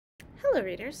Hello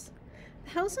readers! The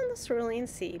House on the Cerulean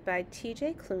Sea by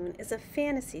Tj Klune is a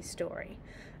fantasy story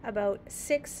about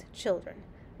 6 children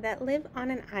that live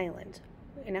on an island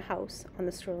in a house on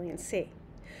the Cerulean Sea.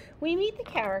 We meet the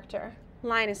character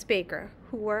Linus Baker,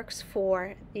 who works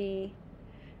for the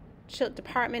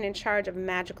department in charge of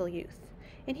magical youth,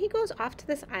 and he goes off to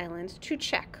this island to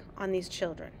check on these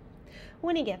children.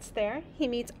 When he gets there, he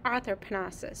meets Arthur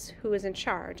Panassus, who is in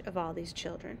charge of all these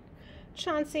children.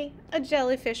 Chauncey, a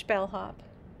jellyfish bellhop.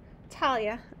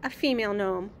 Talia, a female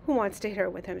gnome who wants to hit her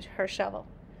with her shovel.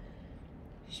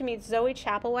 She meets Zoe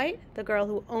Chapelwhite, the girl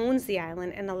who owns the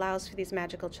island and allows for these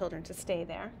magical children to stay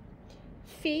there.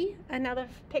 Fee, another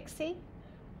pixie.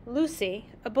 Lucy,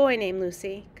 a boy named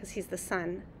Lucy, because he's the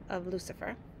son of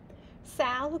Lucifer.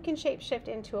 Sal, who can shapeshift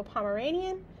into a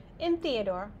Pomeranian. And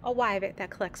Theodore, a wyvert that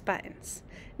collects buttons.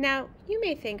 Now, you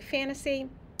may think fantasy,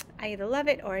 I either love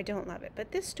it or I don't love it,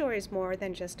 but this story is more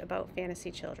than just about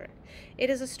fantasy children. It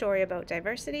is a story about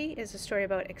diversity, it is a story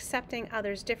about accepting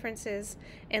others' differences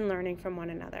and learning from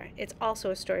one another. It's also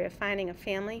a story of finding a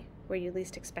family where you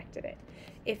least expected it.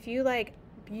 If you like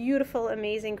beautiful,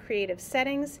 amazing, creative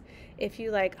settings, if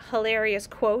you like hilarious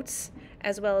quotes,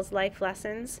 as well as life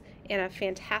lessons in a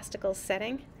fantastical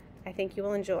setting, I think you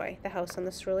will enjoy The House on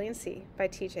the Cerulean Sea by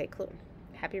Tj Klune.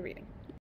 Happy reading.